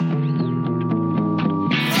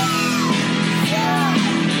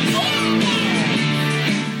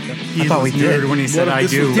I thought we did. When he said I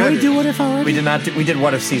do. Did we do What If already? We did not. We did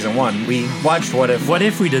What If season 1. We watched What If. What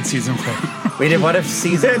if we did season 1? We did What If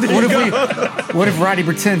season. What if Roddy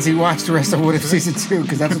pretends he watched the rest of What If season 2?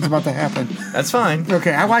 Because that's what's about to happen. That's fine.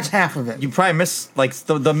 Okay, I watched half of it. You probably missed like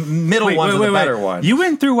the middle ones are the better ones. You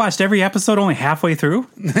went through, watched every episode only halfway through?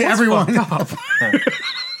 Everyone.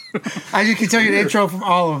 As you can tell, you the intro from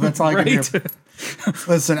all of them. That's all I can do.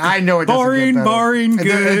 Listen, I know it doesn't get better. Boring,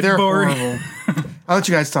 good, they're boring. Horrible. I'll let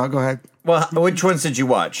you guys talk. Go ahead. Well, which ones did you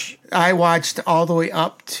watch? I watched all the way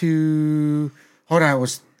up to. Hold on, it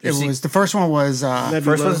was the first one was Nebula.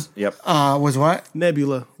 First was was what?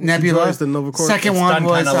 Nebula. Nebula. The Nova Corps. Second It's one done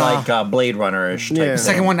was kind of like Blade Runner-ish type. Yeah.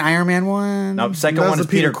 second one Iron Man one. Nope. Second That was one is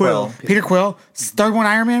the Peter Peter Quill. Peter Quill. Third one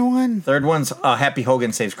Iron Man one. Third one's Happy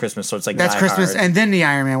Hogan Saves Christmas, so it's like That's Die Christmas, Hard. and then the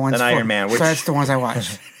Iron Man one's Then Iron Man, So which- that's the ones I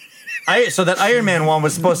watched. So that Iron Man one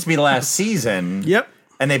was supposed to be last season. Yep.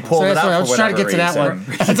 And they pulled So it that's out what I for was trying to get to that whatever one.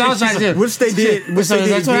 reason. That's all I was trying to do. Which they did. Which So they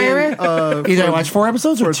did that's what I again, read. Either I watched 4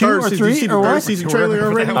 episodes or for 2 third or season. 3 You see the or third what? season trailer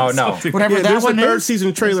already? Oh no. Whatever Yeah, that there's a one third is.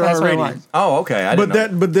 season trailer that's what I already. watched. Oh, okay. I didn't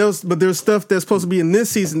know. But there's stuff that's supposed to be in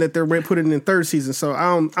this season that they're putting in third season. So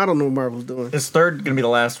I don't know what Marvel's doing. Is third gonna be the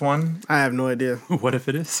last one? I have no idea. What if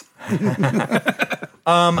it is?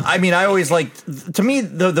 I mean, I always liked. To me,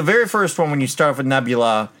 the very first one when you start off with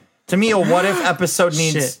Nebula. To me, a what if episode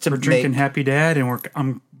needs Shit, to we're make. drinking Happy Dad, and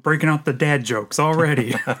I'm breaking out the dad jokes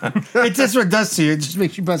already. It's just what it does to you. It just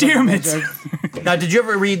makes you buzz. Damn up. it. Now, did you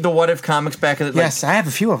ever read the What If comics back at Yes, I have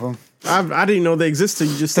a few of them. I didn't know they existed.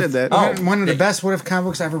 You just said that. One of the best What If comic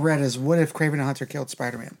books I ever read is What If Kraven the Hunter Killed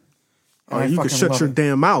Spider-Man. Oh, you can shut your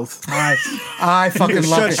damn mouth. I fucking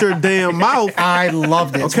love it. Shut your damn mouth. I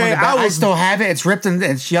loved it. It's Okay, one of the best. I I was- still have it. It's ripped and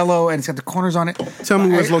it's yellow and it's got the corners on it. Tell me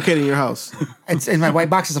where it's located in your house. It's in my white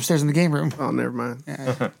boxes upstairs in the game room. Oh, never mind.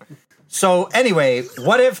 So anyway,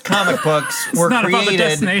 What If comic books were It's not about the created.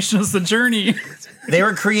 destination, it's the journey. They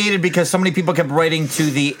were created because so many people kept writing to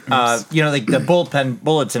the, like the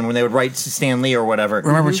bulletin when they would write to Stan Lee or whatever.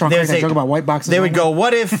 Remember Sean They Connery would say- talk about white boxes? They would go,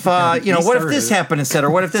 "What if, what if started this it. happened instead,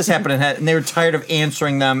 or what if this happened?" And they were tired of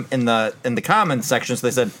answering them in the comments section, so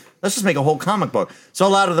they said, "Let's just make a whole comic book." So a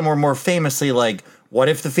lot of them were more famously like, "What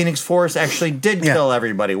if the Phoenix Force actually did kill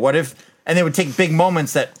everybody? What if?" And they would take big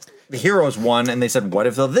moments that the heroes won, and they said, "What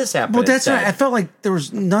if this happened?" Well, that's instead? right. I felt like there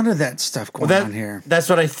was none of that stuff going on here. That's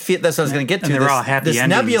what I feel. That's what I was going to get to. And they were all happy this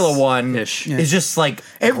endings Nebula one ish. is just like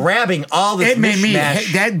grabbing all this. It made me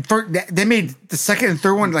mishmash. they made the second and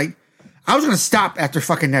third one like I was gonna stop after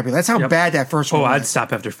fucking Nebula. That's how bad that first one Oh, I'd was.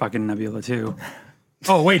 stop after fucking Nebula, too.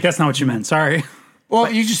 Oh, wait, that's not what you meant. Sorry. Well,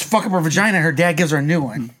 you just fuck up her vagina. Her dad gives her a new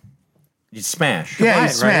one. You smash. Yeah, you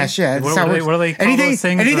Right, smash. right. Yeah, that's What how do it they- works. what do they call anything? those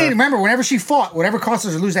things? Anything? Remember, whenever she fought, whatever caused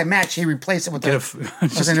her to lose that match, he replaced it with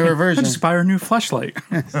a newer version. Just buy her a new fleshlight.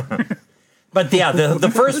 But yeah, the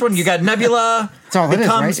first one you got Nebula all it is,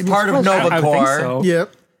 becomes right? part of I would Nova think Corps, so.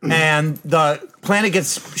 Yep. and the planet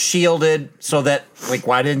gets shielded so that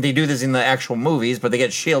why didn't they do this in the actual movies? But they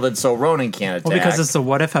get shielded so Ronan can't attack. Well, because it's a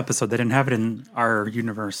what if episode. They didn't have it in our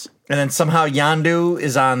universe. And then somehow Yondu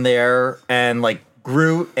is on there, and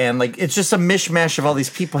Groot, and it's just a mishmash of all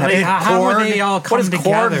these people. Having How would Korg. they all come What is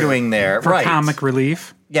together Korg doing there? for Right. comic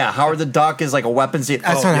relief? Yeah, Howard the Duck is like a weapons.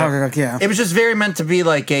 That's what Howard. Yeah. It was just very meant to be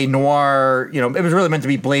like a noir, it was really meant to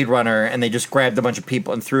be Blade Runner, and they just grabbed a bunch of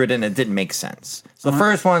people and threw it in. It didn't make sense. So the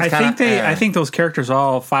first one's kind of. I think those characters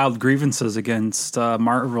all filed grievances against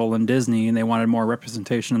Marvel and Disney, and they wanted more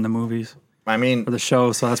representation in the movies I mean, or the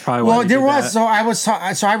show. So that's probably why. Well, they there did was.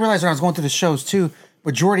 that. So I realized when I was going through the shows too.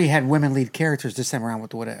 Majority had women lead characters this time around with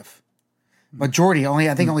the What If. Majority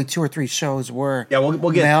I think only 2 or 3 shows were we'll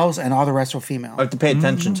get males, and all the rest were female. I have to pay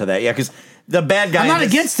attention to that. Yeah, because the bad guy. I'm not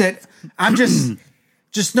against it. I'm just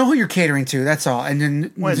know who you're catering to. That's all. And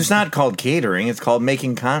then Well, it's not called catering. It's called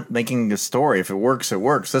making a story. If it works, it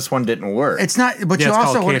works. This one didn't work. It's not. But Yeah,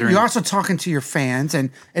 it's called catering. you're also talking to your fans, and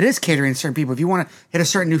it is catering to certain people. If you want to hit a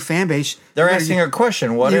certain new fan base, They're asking a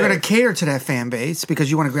question. What you're if? going to cater to that fan base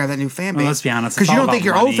because you want to grab that new fan base. Well, let's be honest, because it's you all don't think about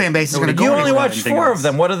your money. old fan base is going to Nobody go You only anywhere. watched anything 4 else. of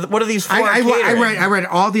them. What are these 4 I catering? read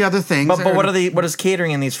all the other things. But what is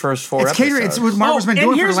catering in these first 4 It's episodes? catering. It's what Marvel's been and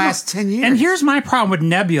doing for the here's last 10 years. And here's my problem with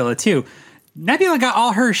Nebula too. Nebula got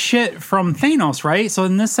all her shit from Thanos, right? So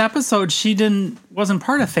in this episode, she wasn't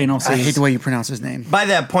part of Thanos. I hate the way you pronounce his name. By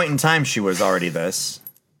that point in time, she was already this.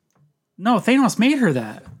 No, Thanos made her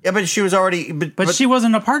that, Yeah, but she was already. but she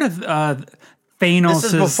wasn't a part of Thanos'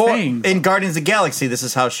 This is before thing. in Guardians of the Galaxy. This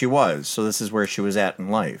is how she was. So this is where she was at in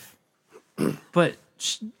life. But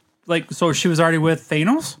so she was already with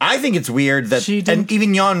Thanos. I think it's weird that She didn't- and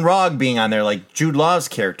even Yon Rog being on there, like Jude Law's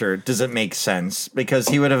character, doesn't make sense because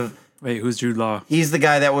he would have Wait, who's Jude Law? He's the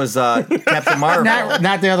guy that was Captain Marvel,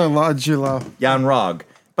 Not the other Jude Law. Jan Rog.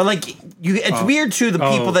 But like, it's weird too. The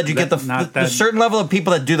people that you get the certain level of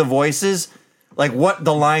people that do the voices, like what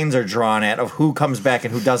the lines are drawn at of who comes back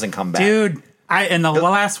and who doesn't come back. Dude, and the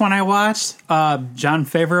last one I watched, John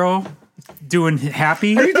Favreau doing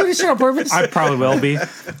Happy. Are you doing this shit on purpose? I probably will be.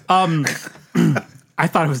 I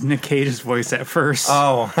thought it was Nick Cage's voice at first.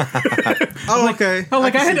 Oh, Okay.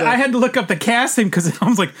 I had to look up the casting because I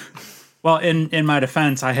was like, well, in my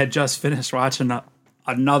defense, I had just finished watching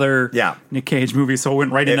another Nick Cage movie, so I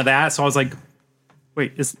went right into that. So I was like,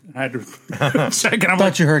 wait, I had to check it. I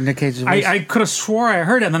thought you heard Nick Cage's voice. I could have swore I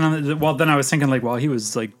heard it, and then I was thinking like, well, he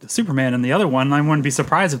was like the Superman in the other one. I wouldn't be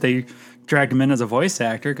surprised if they dragged him in as a voice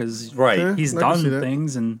actor because he's done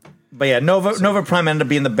things and. But yeah, Nova Prime ended up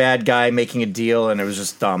being the bad guy making a deal, and it was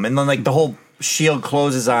just dumb. And then like the whole shield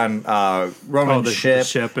closes on Ronan's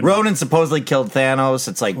ship. And Ronan supposedly killed Thanos.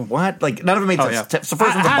 It's like what? Like none of it made sense. So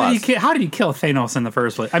first how did you kill Thanos in the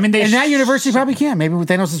first place? I mean, in that universe, he probably can. Maybe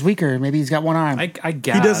Thanos is weaker. Maybe he's got one arm. I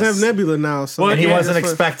guess he doesn't have Nebula now, so and he wasn't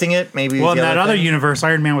expecting it. Maybe in that other universe,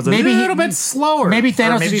 Iron Man was a little bit slower. Maybe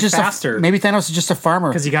Thanos is just faster. Maybe Thanos is just a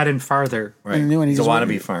farmer because he got in farther. Right, he's a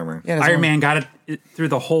wannabe farmer. Yeah, Iron Man got it through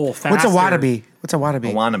the hole faster. What's a wannabe? What's a wannabe?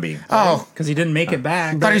 A wannabe. Oh, because he didn't make it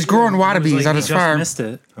back. Thought he's growing wannabes on his farm. Missed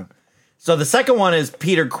it. So the second one is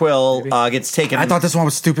Peter Quill gets taken. I thought this one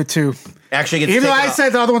was stupid too. Actually, gets even though taken I said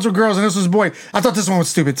the other ones were girls and this was a boy, I thought this one was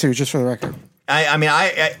stupid too. Just for the record. I mean,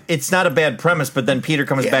 it's not a bad premise, but then Peter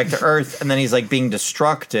comes back to Earth, and then he's like being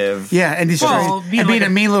destructive. Yeah, and he's being a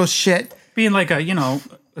mean little shit. Being like a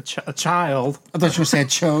child. I thought you were saying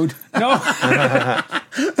chode. No.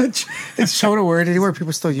 It's chode a word anywhere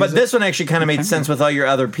people still use it. But this one actually kind of made sense with all your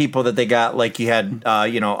other people that they got. Like you had,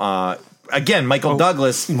 again, Michael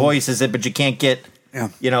Douglas voices it, but you can't get,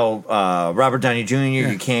 Robert Downey Jr.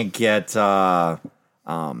 You can't get, who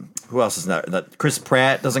else is that? Chris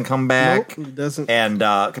Pratt doesn't come back. Nope, he doesn't. And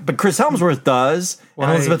but Chris Helmsworth does, and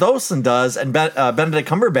Elizabeth Olsen does, and Benedict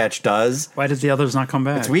Cumberbatch does. Why did the others not come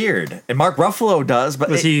back? It's weird. And Mark Ruffalo does, but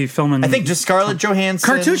was he filming? I think just Scarlett Johansson.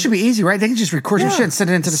 Cartoon should be easy, right? They can just record some shit and send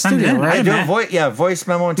it into the studio, right? Do a voice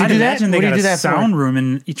memo. And I'd imagine they got a sound room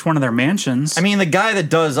in each one of their mansions. I mean, the guy that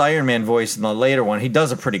does Iron Man voice in the later one, he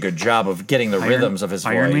does a pretty good job of getting the rhythms of his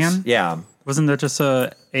voice. Iron Man? Yeah. Wasn't that just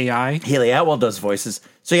a AI? Haley Atwell does voices.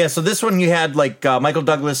 So yeah, so this one you had like Michael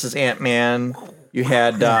Douglas as Ant-Man. You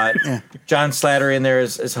had John Slattery in there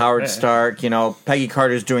as Howard Stark. Peggy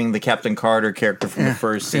Carter's doing the Captain Carter character from the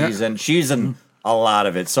first season. She's in a lot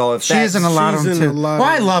of it. So if she's in a lot of them too. Well,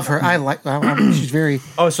 I love her. She's very.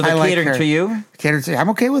 Oh, so they're catering to you? Catered to. I'm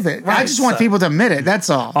okay with it. Right, I just want people to admit it. That's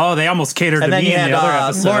all. Oh, they almost catered to me in the other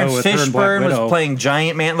episode. Lawrence Fishburne was playing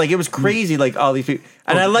Giant Man. Like it was crazy. Like all these people.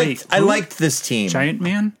 And I liked this team. Giant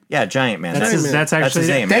Man? Yeah, Giant Man. That's actually his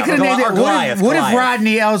name. They could have named it. What if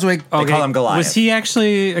Rodney Ellswick? They call him Goliath. Was he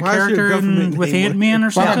actually a character with Ant-Man or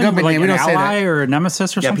something? Like an ally or a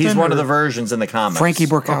nemesis or something? Yeah, he's one of the versions in the comics. Frankie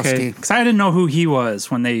Borkowski. Because I didn't know who he was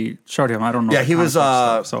when they showed him. I don't know. Yeah, he was.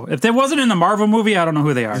 So if they wasn't in the Marvel movie, I don't know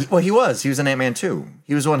who they are. Well, he was. He was in Ant-Man 2.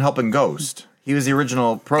 He was the one helping Ghost. He was the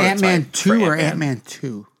original prototype. Ant-Man 2 or Ant-Man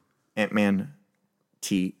 2? Ant-Man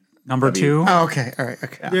T. Number 2? Oh, okay. All right.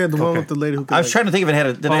 Okay. Yeah, the one with the lady who. I was trying to think if it had a.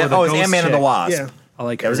 It was Ant-Man and the Wasp. Yeah. I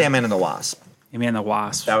like it. It was Ant-Man and the Wasp. Ant-Man and the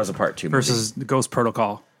Wasp. That was a part 2 movie. Versus the Ghost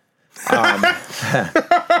Protocol.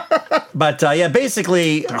 But yeah,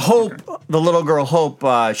 basically, Hope, the little girl Hope,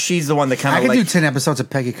 she's the one that kind of. I could do 10 episodes of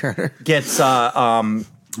Peggy Carter. Gets.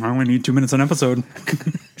 I only need 2 minutes an episode.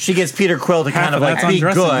 She gets Peter Quill to kind of like be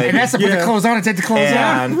good, and that's to put the clothes on and take the clothes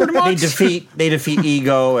and they defeat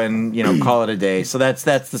Ego and call it a day. So that's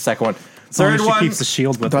the second one. Third one, she keeps the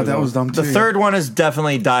shield with I her. thought that was dumb too. The third one is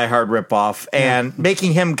definitely Die Hard ripoff, and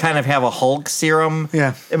making him kind of have a Hulk serum.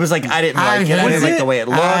 Yeah, it was like I didn't like it. I didn't like the way it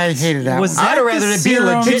looked. I hated that. I'd rather it be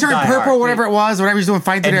legit. He turned purple, whatever it was, whatever he's doing,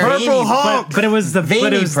 fight through there. Purple Hulk, but it was the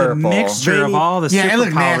mixture of all the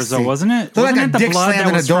superpowers, though, wasn't it? Looked like it a dick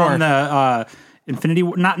slamming a door. From the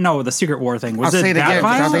the Secret War thing. Was I'll say it again because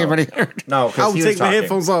I don't think everybody heard. No, I would take my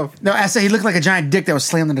headphones off. No, I say he looked like a giant dick that was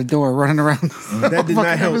slammed in the door, running around. That did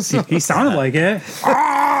not help. He sounded like it.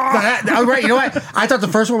 Right, you know what? I thought the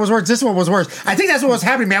first one was worse. This one was worse. I think that's what was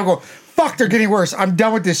happening to me. I go, fuck, they're getting worse. I'm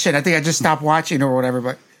done with this shit. I think I just stopped watching or whatever.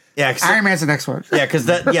 But yeah, Iron Man's the next one. Yeah, because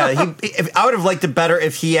I would have liked it better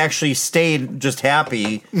if he actually stayed just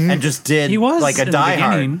happy and just did like a Die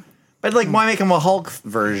Hard. But like, why make him a Hulk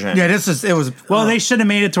version? Yeah, it was. Well, they should have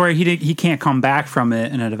made it to where he can't come back from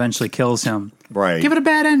it, and it eventually kills him. Right. Give it a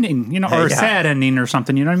bad ending, or a sad ending or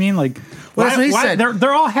something. You know what I mean? Like, that's what he said.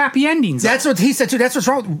 They're all happy endings. That's what he said too. That's what's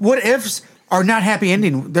wrong. What ifs are not happy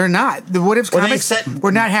ending. They're not. The What Ifs comics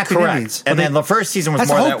were not happy endings. And then the first season was more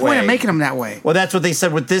that way. That's the whole point of making them that way. Well, that's what they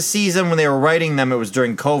said with this season when they were writing them. It was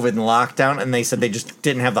during COVID and lockdown, and they said they just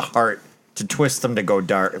didn't have the heart to twist them to go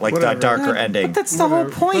dark, like the darker ending. But that's the whole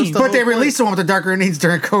point. But they released the one with the darker endings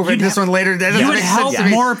during COVID. This one later. You would help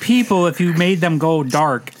more people if you made them go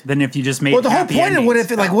dark than if you just made. Well, the whole point of what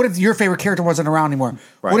if your favorite character wasn't around anymore?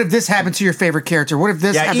 Right. What if this happened to your favorite character? What if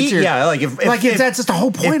this happened to your if that's just the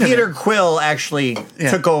whole point of it. If Peter Quill actually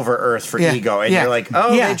took over Earth for Ego, and you're like,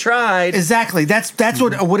 they tried. Exactly. That's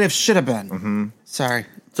what if should have been. Mm-hmm. Sorry.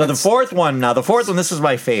 So the fourth one, this is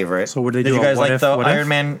my favorite. So what did you guys like the Iron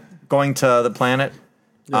Man going to the planet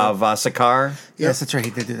of Sakaar? Yes, that's right.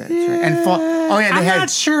 He did do that. That's right. And I'm not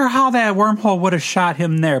sure how that wormhole would have shot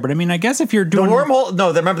him there, but I mean, I guess if you're doing the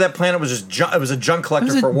wormhole, remember that planet was just it was a junk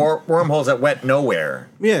collector for wormholes that went nowhere.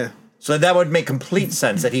 Yeah. So that would make complete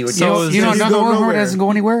sense that he would. So go. You know, another wormhole doesn't go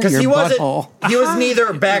anywhere because he wasn't. He was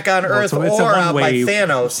neither back on Earth or out by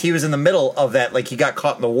Thanos. He was in the middle of that. Like he got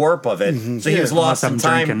caught in the warp of it, so he was lost in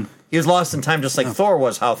time. He was lost in time, just like Thor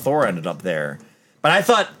was. How Thor ended up there. But I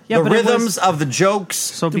thought the rhythms of the jokes.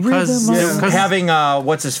 So because having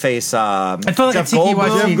what's his face? I felt like Jeff a tiki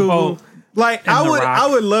Goldblum. Like I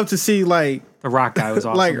would love to see like the Rock guy was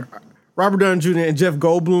awesome. Like Robert Downey Jr. and Jeff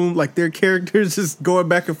Goldblum, like their characters just going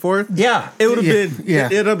back and forth. Yeah, it would have been. Yeah,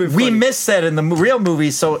 it would have been. Funny. We missed that in the real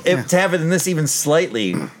movie, so to have it in this even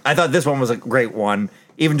slightly, I thought this one was a great one.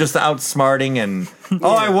 Even just the outsmarting and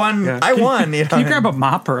I won. I won. Can you grab a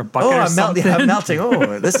mop or a bucket? I'm melting.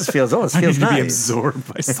 Oh, this feels nice. To be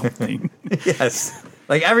absorbed by something. Yes,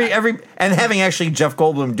 like every and having actually Jeff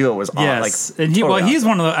Goldblum do it was yes. Like and he's awesome.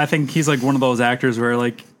 One of the. I think he's like one of those actors where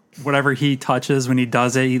like whatever he touches when he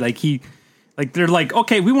does it, they're like,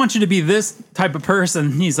 okay, we want you to be this type of person.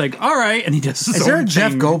 And he's like, all right, and he does. Is there a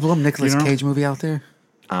Jeff Goldblum Nicolas Cage movie out there?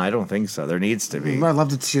 I don't think so. There needs to be. I'd love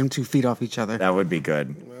to see them 2 feet off each other. That would be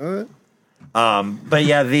good. What? But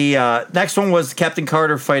yeah, the next one was Captain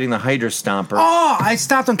Carter fighting the Hydra Stomper. Oh, I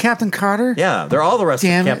stopped on Captain Carter. Yeah, they're all the rest of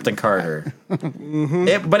Captain Carter.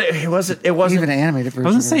 But it wasn't. It wasn't even an animated version.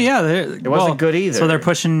 I was gonna say it wasn't good either. So they're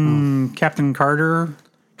pushing Captain Carter.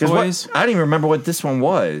 I don't even remember what this one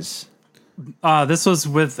was. This was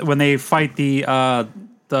when they fight the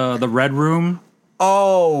Red Room.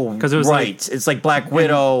 Oh, because it was it's like Black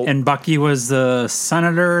Widow, and Bucky was the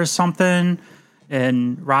senator or something,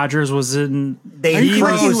 and Rogers was in. Are you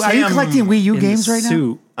collecting Wii U games right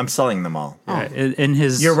now? I'm selling them all. Yeah, in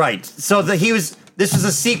his. You're right. So This was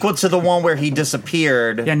a sequel to the one where he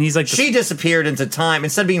disappeared. Yeah, and he's like she disappeared into time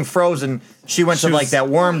instead of being frozen. She went to like that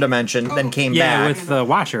worm dimension, then came back. Yeah, with the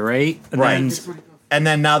Watcher, right? And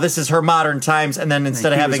then now this is her modern times, and then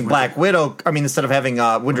instead of having instead of having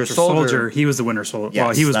Winter Soldier, he was the Winter Soldier. Yes,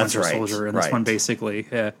 well, he was Winter Soldier in this one, basically.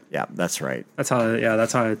 Yeah, yeah, that's right. That's how.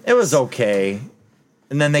 It was okay.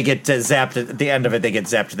 And then they get zapped at the end of it. They get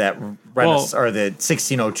zapped to that or the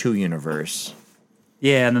 1602 universe.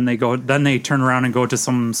 Yeah, and then they turn around and go to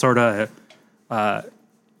some sort of,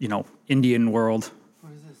 Indian world.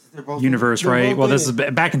 Universe, right? Well, this is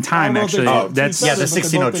back in time, actually. That's the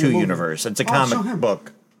 1602 universe. It's a comic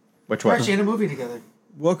book. Which one? We're actually in a movie together.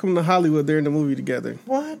 Welcome to Hollywood. They're in the movie together.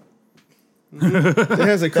 What? It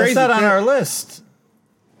has a crazy. That's not on our list.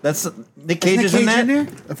 That's Nick Cage is in that.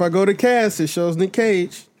 If I go to cast, it shows Nick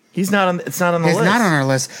Cage. He's not on. It's not on the list. It's not on our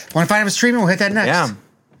list. Want to find him streaming? We'll hit that next. Yeah.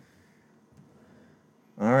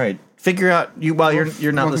 All right. Figure out while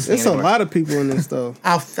you're not listening. There's a lot of people in this though.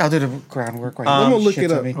 I'll do the groundwork right now. I'm gonna look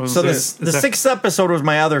it up. So the sixth episode was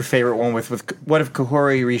my other favorite one with what if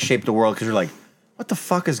Kahori reshaped the world? Because you're like, what the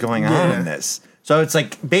fuck is going on in this? So it's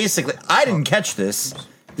like basically, I didn't catch this.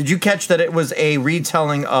 Did you catch that it was a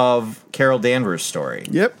retelling of Carol Danvers' story?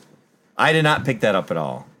 Yep. I did not pick that up at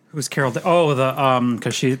all. Who's Carol?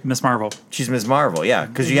 Because she's Miss Marvel. She's Miss Marvel, yeah.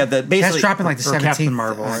 Because you had the basically that's dropping like the 17th. Captain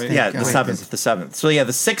Marvel, right? Yeah, the 7th. So yeah,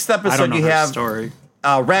 the 6th episode you have story.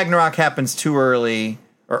 Ragnarok happens too early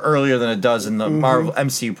or earlier than it does in the Marvel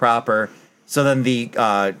MCU proper. So then the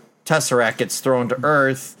Tesseract gets thrown to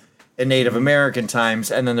Earth in Native American times,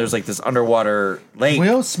 and then there's like this underwater lake.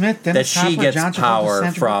 Will Smith, that she gets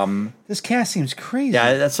power from. This cast seems crazy.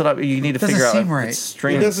 Yeah, that's what you need to figure out. Right. It's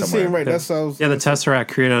strange. It doesn't seem right. That's how. Yeah, the Tesseract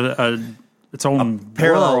created its own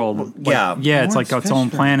parallel world. Yeah, it's like its own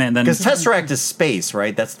planet. And then because Tesseract is space,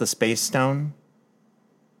 right? That's the space stone.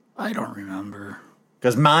 I don't remember.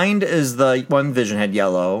 Because Mind is the one Vision had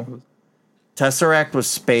yellow. Tesseract was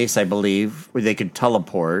space, I believe, where they could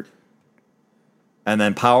teleport. And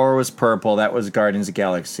then Power was purple. That was Guardians of the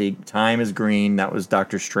Galaxy. Time is green. That was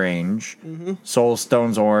Doctor Strange. Soul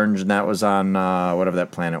Stone's orange, and that was on whatever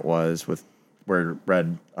that planet was with where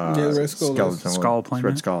Red Red Skull Skull Planet.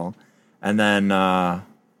 Red Skull, and then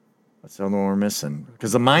what's the other one we're missing?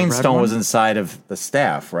 Because the Mind Stone was inside of the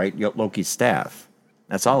staff, right? Loki's staff.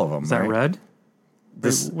 That's all of them. Is that right? Red?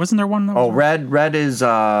 Wasn't there one? Red. Red is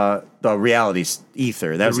the reality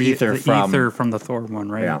ether. That was ether from the Thor one,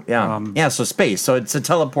 right? Yeah. So space. So it's a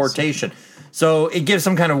teleportation. So it gives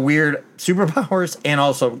some kind of weird superpowers and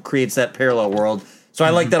also creates that parallel world. So I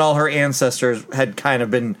like that all her ancestors had kind of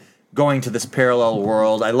been going to this parallel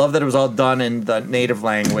world. I love that it was all done in the native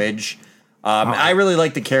language. I really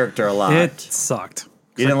liked the character a lot. It sucked.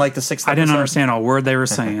 You didn't like the 6th episode? I didn't understand a word they were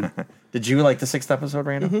saying. Did you like the 6th episode,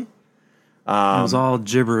 Randall? It was all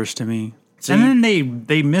gibberish to me. And then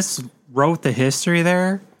they miswrote the history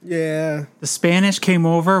there. Yeah. The Spanish came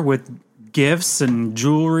over with gifts and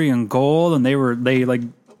jewelry and gold, and they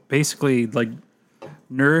basically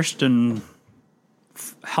nourished and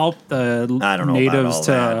helped the natives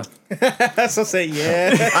to. That's what I say.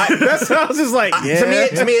 Yeah, that's what I was just like. Yeah.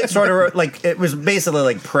 To me, it sort of like it was basically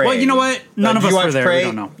like Prey. Well, you know what? None of us were there. Prey? We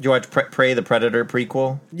don't know. Did you watch Prey the Predator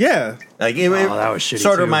prequel? Yeah. Like that was shitty.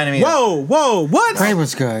 Sort of too. reminded me. Whoa! What? Prey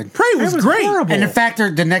was good. Prey was great. horrible. And in fact,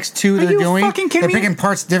 the next two they're you doing, fucking kidding they're me? picking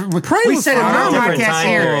parts different. Prey We was said it on our different podcast time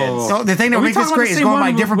here. periods. So the thing that Are we makes this talking about great the is same going by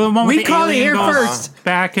one different. the one with We the call it here alien first.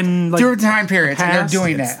 back in Different time periods, and they're past?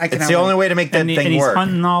 doing that. I It's cannot the only believe- way to make that and thing he's work.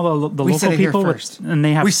 hunting all the We said local it here people, first. and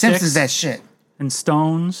they have We Simpsons sticks that shit. and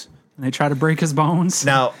stones, and they try to break his bones.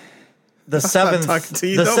 Now, the seventh, talking to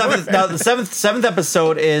you the no seventh, more. now the seventh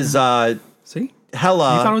episode is See,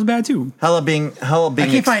 Hela. you thought it was bad too. Hela being I can't find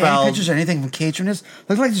any expelled. pictures or anything from Cage from this.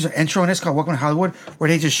 Looks like there's an intro in this called Welcome to Hollywood, where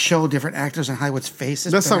they just show different actors in Hollywood's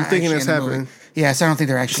faces. That's but they're what I'm thinking not that's actually in the movie. happening. Yes, I don't think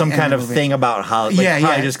they're actually Some in kind the of movie. thing about how, like, Yeah,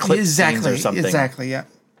 probably yeah, just clip exactly, scenes or something. exactly, yeah.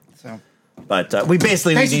 So But we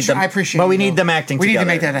basically Thanks, need them. I appreciate But it, we need though. them acting We need to together.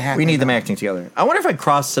 make that happen, We need them though. acting together. I wonder if I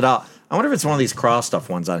crossed it out. I wonder if it's one of these cross stuff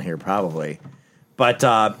ones on here, probably. But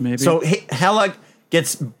Maybe. so Hela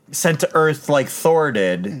gets sent to Earth like Thor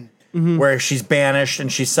did, where she's banished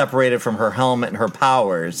and she's separated from her helmet and her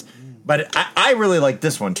powers. But I really like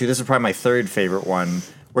this one too. This is probably my third favorite one,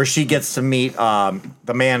 where she gets to meet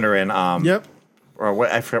the Mandarin. Yep. Or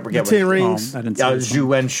what? I forget. Ten what Rings. I didn't see this one. Zhu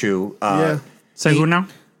Wenshu. Yeah. Say who now?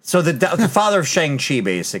 So the father of Shang-Chi,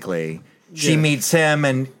 basically, she meets him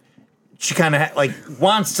and she kind of like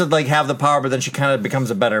wants to like have the power, but then she kind of becomes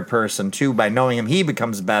a better person too by knowing him. He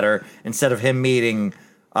becomes better instead of him meeting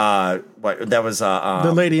what that was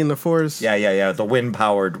The lady in the forest. yeah the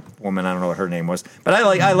wind-powered woman. I don't know what her name was, but I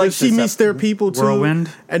like She this meets their people too, Whirlwind?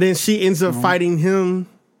 and then she ends up fighting him.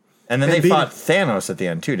 and then they and being- fought Thanos at the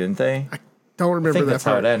end too, didn't they? Don't I remember think that that's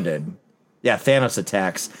how part. it ended. Yeah, Thanos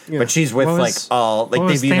attacks, Yeah. but she's with What like was- all like what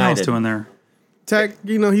was they've Thanos united. doing there? Tech,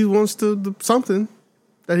 he wants to something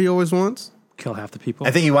that he always wants. Kill half the people.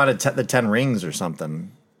 I think he wanted the 10 rings or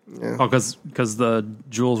something. Oh, because the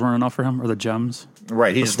jewels weren't enough for him, or the gems.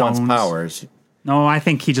 Right, he The just wants stones. powers. No, I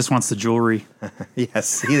think he just wants the jewelry.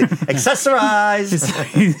 Yes, he accessorized.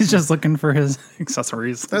 He's just looking for his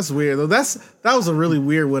accessories. That's weird though. That was a really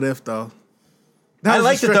weird what if though. That I was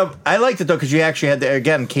liked a it straight- though. I liked it though because you actually had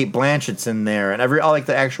again Kate Blanchett's in there and all like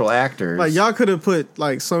the actual actors. Like y'all could have put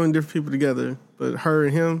like so many different people together, but her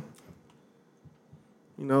and him.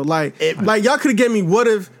 Like y'all could have given me what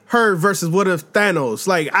if her versus what if Thanos.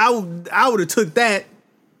 Like I would have took that.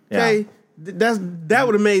 Okay, that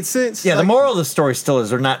would have made sense. Yeah, the Like, moral of the story still is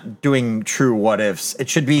they're not doing true what ifs. It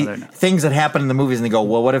should be they're not. things that happen in the movies and they go,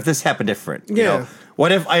 well, what if this happened different? You Yeah. know?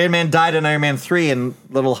 What if Iron Man died in Iron Man 3 and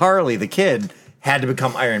little Harley, the kid, had to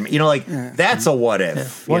become Iron Man? That's a what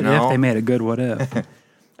if. What you know? if they made a good what if?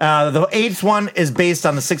 The eighth one is based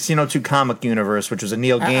on the 1602 comic universe, which was a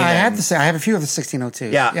Neil Gaiman. I have to say, I have a few of the 1602.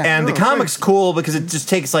 Yeah, and the comic's cool because it just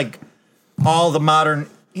takes like all the modern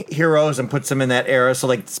heroes and puts them in that era. So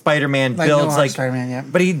like Spider-Man Like builds Noir like Spider-Man, yeah.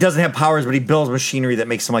 but he doesn't have powers, but he builds machinery that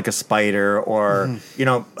makes him like a spider. Or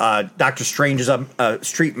Doctor Strange is a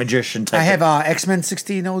street magician type. I have X-Men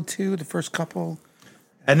 1602, the first couple.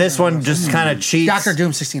 and this one just kind of cheats. Doctor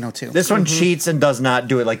Doom 1602. This one cheats and does not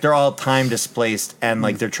do it. Like they're all time displaced and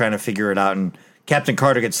like they're trying to figure it out. And Captain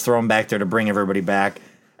Carter gets thrown back there to bring everybody back,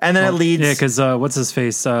 and then it leads. Yeah, because what's his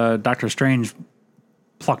face? Doctor Strange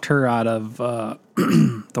plucked her out of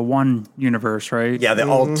the one universe, right? Yeah, the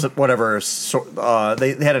alt whatever.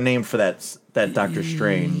 They had a name for that Doctor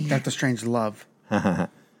Strange. Doctor Strange Love.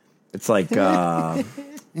 It's like is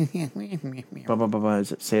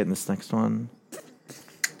it, say it in this next one.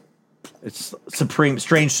 It's Supreme,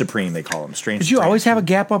 Strange Supreme. They call him Strange. Did you Supreme. always have a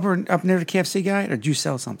gap up near the KFC guy, or did you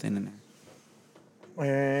sell something in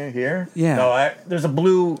there? Here? Yeah. No, there's a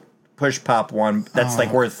blue push pop one that's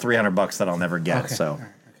like worth $300 that I'll never get. Okay. So,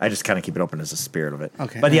 I just kind of keep it open as a spirit of it.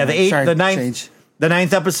 Okay. But yeah, the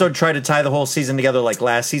ninth episode tried to tie the whole season together like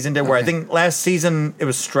last season did, where I think last season it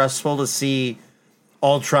was stressful to see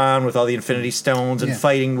Ultron with all the Infinity Stones and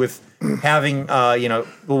fighting with having the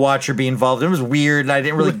Watcher be involved. It was weird, and I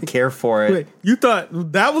didn't really care for it. Wait, you thought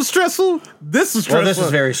that was stressful? This is stressful. Well, this is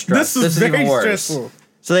very stressful. This is even worse. Stressful.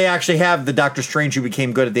 So they actually have the Doctor Strange who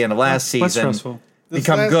became good at the end of last season. Stressful?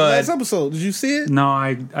 Become good. Last episode, did you see it? No,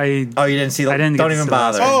 I Oh, you didn't see that? I didn't Don't even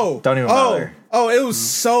bother. Don't even bother. Oh, it was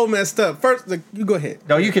so messed up. First, you go ahead.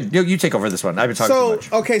 No, you take over this one. I've been talking too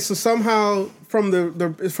much. Okay, so somehow from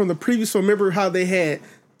the previous one, remember how they had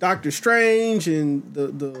Doctor Strange and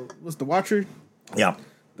what's the Watcher? Yeah.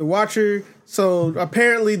 The Watcher. So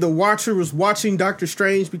apparently the Watcher was watching Doctor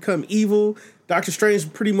Strange become evil. Doctor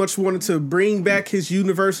Strange pretty much wanted to bring back his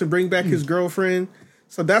universe and bring back his girlfriend.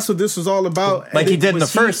 So that's what this was all about. Like he did in the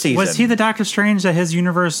first season. Was he the Doctor Strange that his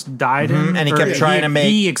universe died in? And he kept trying to make...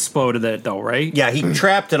 He exploded it, though, right? Yeah, he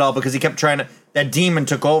trapped it all because he kept trying to... That demon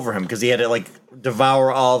took over him because he had to, like,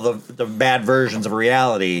 devour all the bad versions of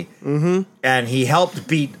reality. Mm-hmm. And he helped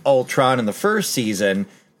beat Ultron in the first season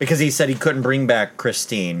because he said he couldn't bring back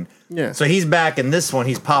Christine. Yeah. So he's back in this one.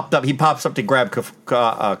 He's popped up. He pops up to grab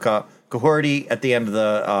Kahorti at the end of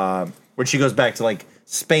the... when she goes back to, like...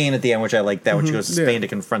 Spain at the end, which I like that, when she goes to Spain to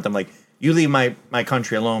confront them, like, you leave my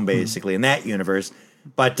country alone, basically, in that universe.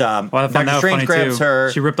 But Doctor Strange grabs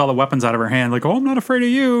her. She ripped all the weapons out of her hand, like, oh, I'm not afraid of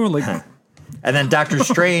you. Like, and then Doctor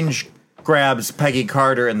Strange grabs Peggy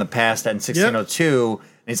Carter in the past in 1602, and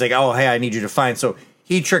he's like, oh, hey, I need you to find. So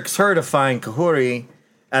he tricks her to find Kahorti,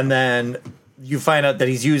 and then you find out that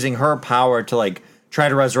he's using her power to, like, try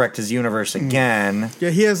to resurrect his universe again. Yeah,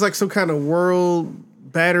 he has, like, some kind of world...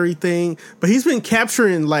 battery thing, but he's been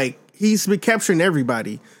capturing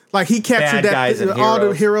everybody. Like he captured all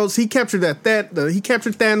the heroes. He captured he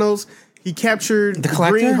captured Thanos. He captured the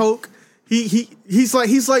Green Hulk. He's like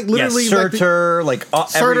literally Surtur,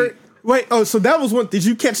 Surtur. Wait, so that was one. Did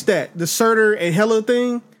you catch that? The Surtur and Hela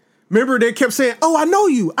thing. Remember they kept saying, "Oh, I know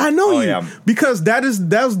you, yeah. because that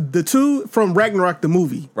was the two from Ragnarok the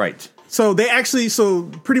movie, right?" So they actually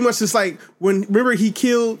pretty much it's like when remember he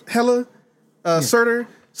killed Hela. Surtur.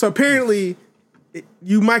 So apparently,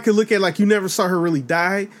 you might could look at like you never saw her really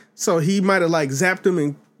die. So he might have like zapped him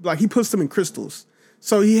and like he puts them in crystals.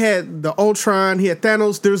 So he had the Ultron, he had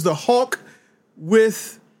Thanos. There's the Hulk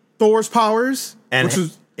with Thor's powers, that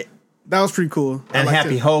was pretty cool. And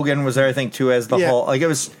Happy Hogan was there, I think, too, as the Hulk. Like it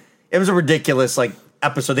was a ridiculous like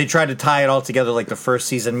episode. They tried to tie it all together, like the first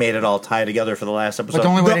season made it all tie together for the last episode. But the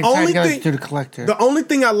only way they tied together is through the Collector. The only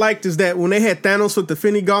thing I liked is that when they had Thanos with the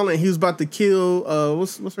Infinity Gauntlet, and he was about to kill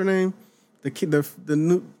what's her name? The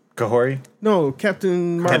new Kahorti? No,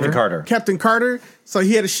 Captain Carter. Captain Carter. So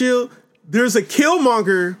he had a shield. There's a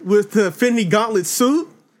Killmonger with the Infinity Gauntlet suit,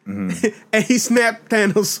 and he snapped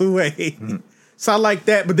Thanos away. Mm-hmm. So I like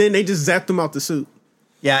that, but then they just zapped him out the suit.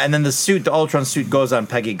 Yeah, and then the Ultron suit goes on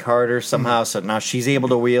Peggy Carter somehow, so now she's able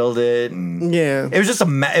to wield it. And it was just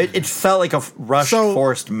it felt like a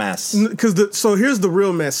forced mess. So here's the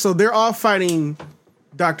real mess. So they're all fighting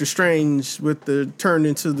Doctor Strange with the turned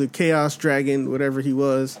into the Chaos Dragon, whatever he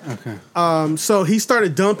was. Okay. So he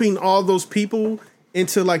started dumping all those people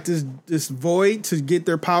into like this void to get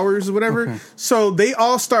their powers or whatever. Okay. So they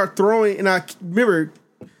all start throwing, and I remember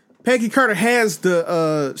Peggy Carter has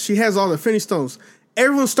she has all the Infinity Stones.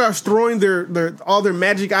 Everyone starts throwing their all their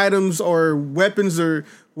magic items or weapons or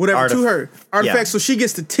whatever to her artifacts. Yeah. So she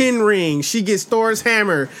gets the Tin Ring. She gets Thor's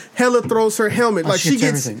hammer. Hela throws her helmet. She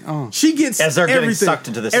gets everything. She gets as they're everything. getting sucked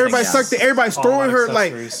into this. Everybody's sucked in. Everybody's throwing her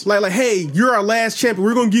like, hey, you're our last champion.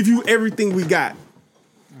 We're gonna give you everything we got.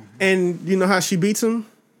 And you know how she beats him?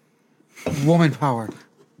 Woman power.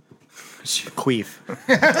 Queef.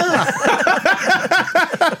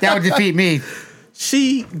 That would defeat me.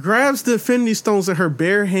 She grabs the Infinity Stones in her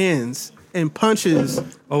bare hands and punches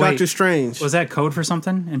Doctor Strange. Was that code for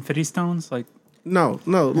something? Infinity Stones? Like no,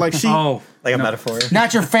 like she. Like a metaphor.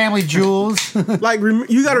 Not your family jewels. Like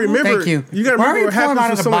you got to remember. Thank you. You got to remember what happens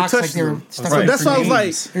when someone touches them. So that's why I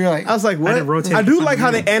was like, what? I do like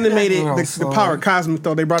how they animated the power of Cosmic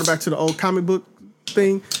though. They brought it back to the old comic book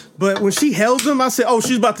thing. But when she held them, I said, "Oh,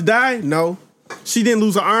 she's about to die." No, she didn't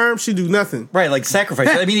lose her arm. She do nothing. Right, like sacrifice.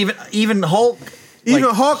 I mean, even Hulk.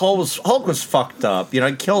 Hulk was fucked up. You know,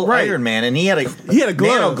 he killed Iron Man, and he had a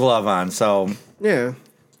glove. Nano glove on. So yeah.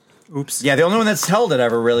 Oops. Yeah, the only one that's held it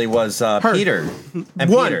ever really was Peter. And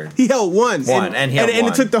Peter. He held one. And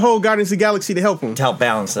it took the whole Guardians of the Galaxy to help him. To help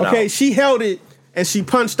balance it out. Okay, she held it, and she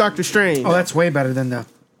punched Doctor Strange. Oh, that's way better than the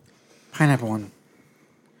pineapple one.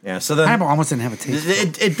 Yeah, so then Hannibal almost didn't have a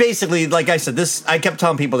taste. it basically, like I said, I kept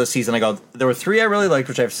telling people this season, I go, there were 3 I really liked,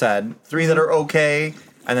 which I've said, 3 that are okay,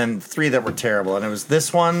 and then 3 that were terrible. And it was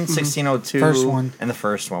this one, 1602, First one. and the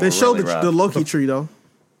first one. They were showed really rough. the Loki tree though.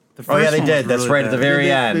 Oh yeah, they did. That's right at the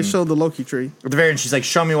very end. They showed the Loki tree. At the very end, she's like,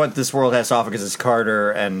 "Show me what this world has to offer," because it's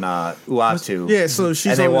Carter and Uatu. Yeah, so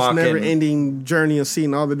she's And they on walk this in. never-ending journey of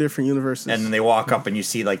seeing all the different universes. And then they walk up, and you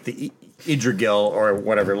see like the Idrigil or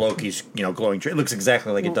whatever Loki's glowing tree. It looks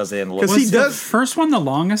exactly like it does in Loki. Because he Was does. the first one the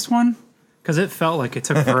longest one? Because it felt like it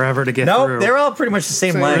took forever to get No, through. they're all pretty much the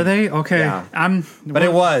same length. Were they? Okay. Yeah. But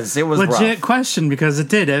it was legit rough. question because it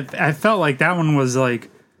did. I felt like that one was like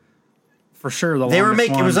for sure the They were longest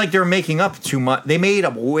making. one. It was like they were making up too much. They made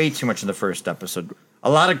up way too much in the first episode. A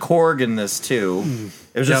lot of Korg in this too.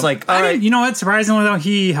 It was just Yep. like, all right. You know what? Surprisingly though,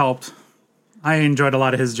 he helped. I enjoyed a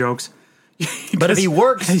lot of his jokes. But if he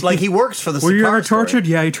works, like he works for the. Were you Sakaar ever story. tortured?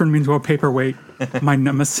 Yeah, he turned me into a paperweight. My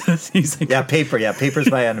nemesis. He's like, Yeah, paper. Yeah, paper's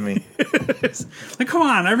my enemy. like, come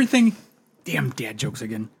on, everything. Damn dad jokes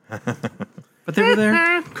again. But they were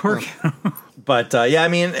there. Cork. But yeah, I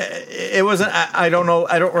mean, it wasn't. I don't know.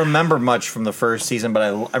 I don't remember much from the first season, but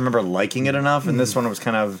I remember liking it enough. And this one was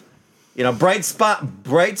kind of, bright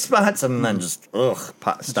spots, and then just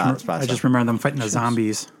spots. I just remember them fighting the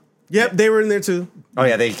zombies. Yep, they were in there too. Oh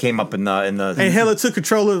yeah, they came up in the. And Hela took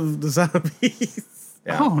control of the zombies.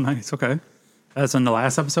 Yeah. Oh, nice. Okay. That's in the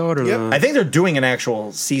last episode, or Yep. I think they're doing an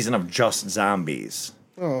actual season of just zombies.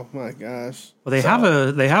 Oh my gosh! well, they have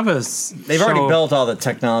a. They've already built all the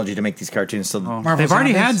technology to make these cartoons. So Marvel They've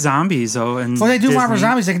already Zombies? had zombies though, and Well, they do Disney. Marvel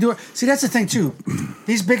Zombies. They can do it. See, that's the thing too.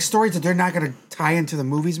 These big stories that they're not going to tie into the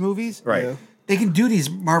movies, right. Yeah. they can do these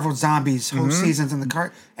Marvel Zombies whole seasons in the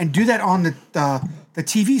car and do that on the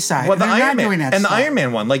TV side. Well, the And they're Iron not doing Man that and the stuff. Iron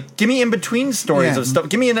Man one, like, give me in between stories Yeah. of stuff.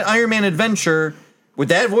 Give me an Iron Man adventure with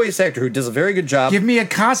that voice actor who does a very good job. Give me a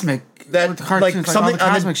cosmic that with cartoons, like all something the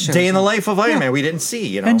on cosmic the shit. day in the life of Iron Yeah. Man we didn't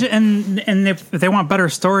see. And if they want better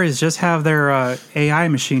stories, just have their AI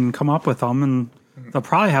machine come up with them, and they'll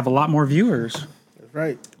probably have a lot more viewers.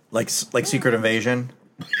 Right. like Secret Invasion.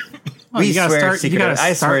 Well, you gotta start- you gotta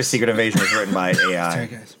I swear start- Secret Invasion was written by AI. Sorry,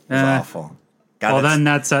 guys. It was Uh, awful. God, Well, then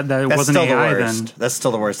that that's wasn't still AI. the worst. Then That's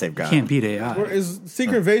still the worst they've got. can't beat AI. Is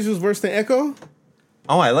Secret Invasion worse than Echo?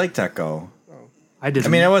 Oh, I liked Echo. I did. I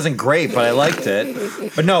mean, it wasn't great, but I liked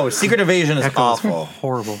it. But no, Secret Invasion is awful.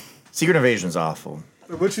 Horrible. Secret Invasion's awful.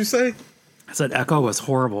 What'd you say? I said Echo was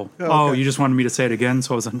horrible. Oh, Oh, okay. you just wanted me to say it again,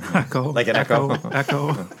 so it was an echo. Like an echo.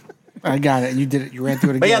 Echo. I got it. You did it. You ran through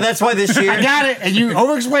it again. But yeah, that's why this year. I got it, and you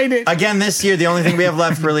over-explained it. Again, this year, the only thing we have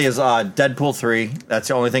left really is Deadpool 3. That's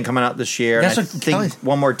the only thing coming out this year. That's And I what think Kelly's-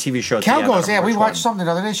 one more TV show. at the Cal end. I goes, don't know yeah, we which watched one. something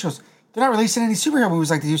the other day. She goes, they're not releasing any superhero movies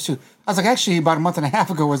like they used to. I was like, actually, about a month and a half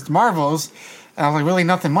ago was the Marvels. And I was like, really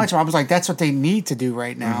nothing much. I was like, that's what they need to do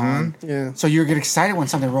right now. And Yeah. so you get excited when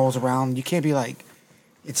something rolls around. You can't be like,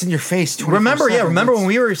 it's in your face. 24/7. Remember when It's-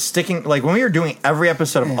 we were sticking, like when we were doing every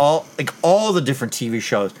episode of all the different TV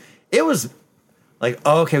shows, it was like,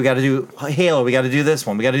 oh, okay, we got to do Halo, we got to do this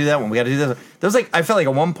one, we got to do that one, we got to do this one. There was like, I felt like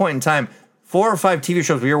at one point in time, 4 or 5 TV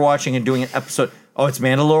shows we were watching and doing an episode. Oh, it's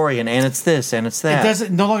Mandalorian, and it's this, and it's that. It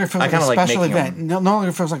doesn't no longer feels I like a kinda like special making event. No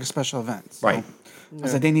longer feels like a special event. So Right. I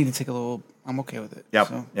was like, they need to take a little. I'm okay with it. Yep.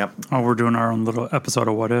 So. Yep. Oh, we're doing our own little episode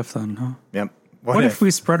of What If then, huh? Yep. What if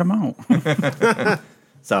we spread them out?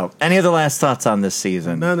 So, any other last thoughts on this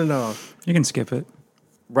season? No. You can skip it.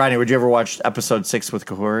 Ronnie, would you ever watch episode 6 with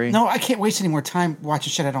Kahuri? No, I can't waste any more time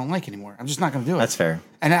watching shit I don't like anymore. I'm just not going to do it. That's fair.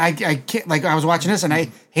 And I can't, like, I was watching this and I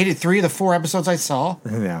hated 3 of the 4 episodes I saw.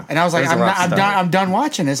 Yeah. And I was like, That was a rough start. I'm done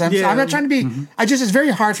watching this. I'm not trying to be, it's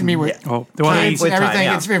very hard for me with Oh, well, kids with and time, everything.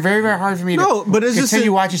 yeah. It's very, very hard for me No, to but it's just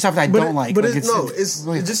continue watching stuff that I don't like. But Like, it's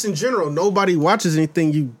really- just in general. Nobody watches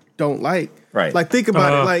anything you don't like. Right. Like think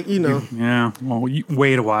about it. Like Yeah. Well, you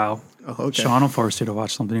wait a while. Oh, okay. Sean will force you to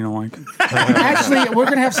watch something you don't like. Actually, we're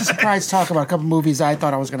going to have some surprise talk about a couple movies I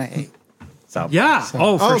thought I was going to hate. So, Yeah.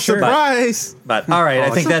 Oh, for Oh, sure. surprise! But all right, I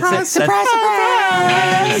think that's it. Surprise,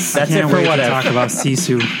 surprise! That's it Can't for wait what to if. talk about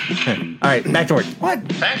Sisu. All right, back to work. What?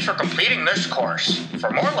 Thanks for completing this course. For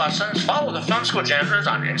more lessons, follow the Film School Janitors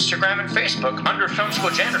on Instagram and Facebook under Film School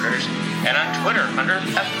Janitors and on Twitter under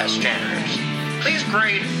FS Janitors. Please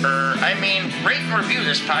rate and review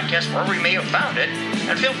this podcast wherever you may have found it,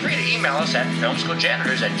 and feel free to email us at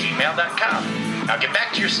filmschooljanitors@gmail.com. Now get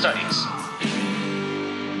back to your studies.